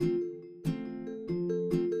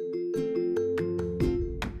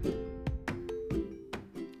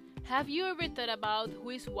Have you ever thought about who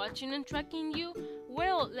is watching and tracking you?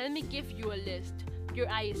 Well, let me give you a list. Your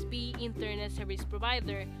ISP, internet service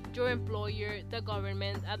provider, your employer, the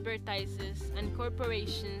government, advertisers and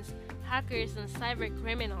corporations, hackers and cyber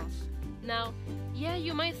criminals. Now, yeah,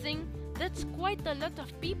 you might think that's quite a lot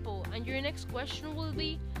of people, and your next question will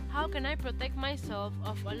be, how can I protect myself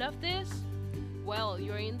of all of this? Well,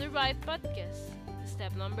 you're in the right podcast.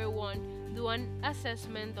 Step number 1, do an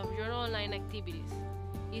assessment of your online activities.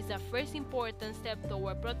 It's the first important step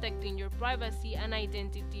toward protecting your privacy and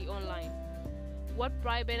identity online. What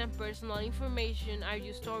private and personal information are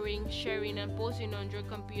you storing, sharing, and posting on your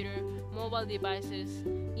computer, mobile devices,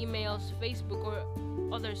 emails, Facebook,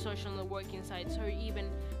 or other social networking sites, or even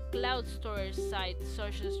cloud storage sites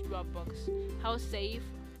such as Dropbox? How safe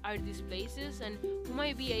are these places, and who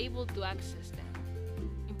might be able to access them?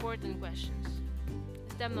 Important questions.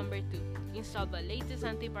 Step number 2. Install the latest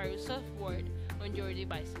antivirus software on your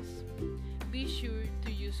devices. Be sure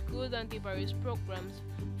to use good antivirus programs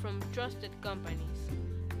from trusted companies.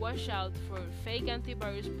 Watch out for fake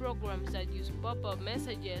antivirus programs that use pop-up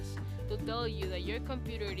messages to tell you that your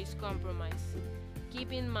computer is compromised.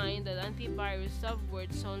 Keep in mind that antivirus software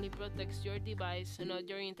only protects your device and not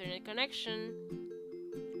your internet connection.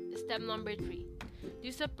 Step number 3.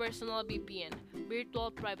 Use a personal VPN,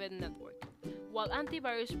 virtual private network. While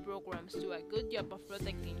antivirus programs do a good job of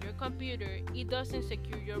protecting your computer, it doesn't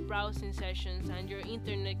secure your browsing sessions and your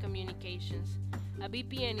internet communications. A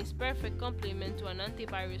VPN is perfect complement to an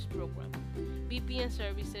antivirus program. VPN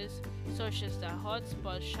services such as the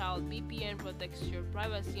Hotspot Shield VPN protects your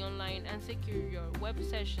privacy online and secure your web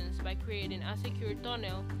sessions by creating a secure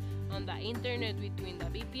tunnel on the internet between the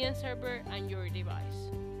VPN server and your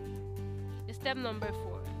device. Step number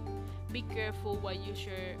 4. Be careful what you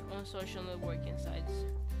share on social networking sites.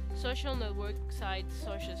 Social network sites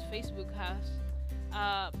such as Facebook has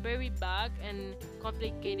a very vague and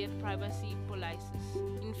complicated privacy policies.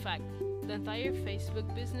 In fact, the entire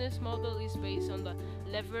Facebook business model is based on the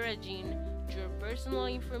leveraging your personal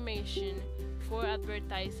information for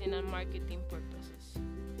advertising and marketing purposes.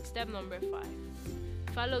 Step number 5.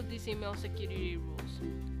 Follow these email security rules.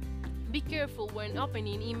 Be careful when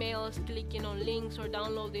opening emails, clicking on links, or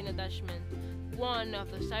downloading attachments. One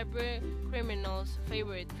of the cyber criminals'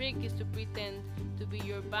 favorite trick is to pretend to be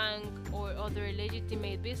your bank or other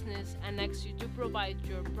legitimate business and ask you to provide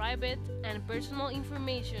your private and personal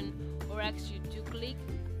information, or ask you to click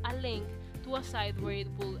a link to a site where it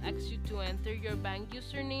will ask you to enter your bank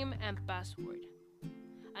username and password.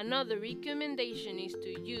 Another recommendation is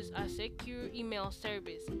to use a secure email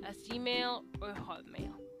service as Gmail or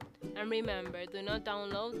Hotmail. And remember, do not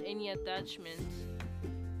download any attachments.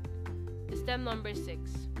 Step number 6.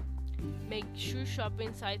 Make sure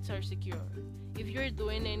shopping sites are secure. If you're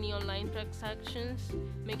doing any online transactions,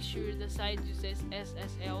 make sure the site uses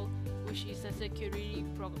SSL, which is a security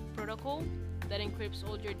protocol that encrypts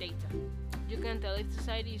all your data. You can tell if the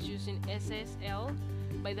site is using SSL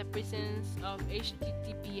by the presence of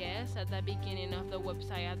HTTPS at the beginning of the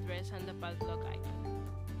website address and the padlock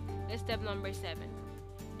icon. Step number 7.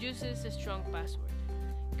 Uses a strong password.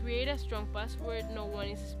 Create a strong password no one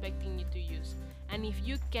is expecting you to use. And if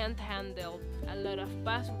you can't handle a lot of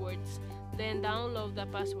passwords, then download the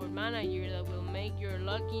password manager that will make your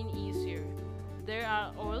login easier. There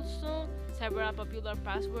are also several popular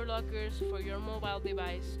password lockers for your mobile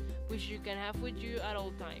device, which you can have with you at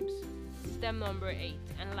all times. Step number 8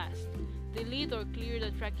 and last. Delete or clear the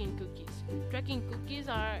tracking cookies. Tracking cookies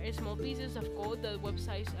are small pieces of code that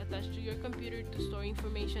websites attach to your computer to store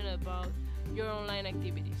information about your online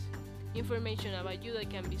activities. Information about you that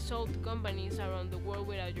can be sold to companies around the world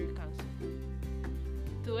without your consent.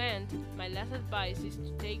 To end, my last advice is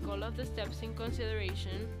to take all of the steps in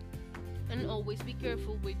consideration and always be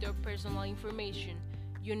careful with your personal information.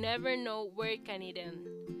 You never know where can it end.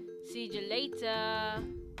 See you later!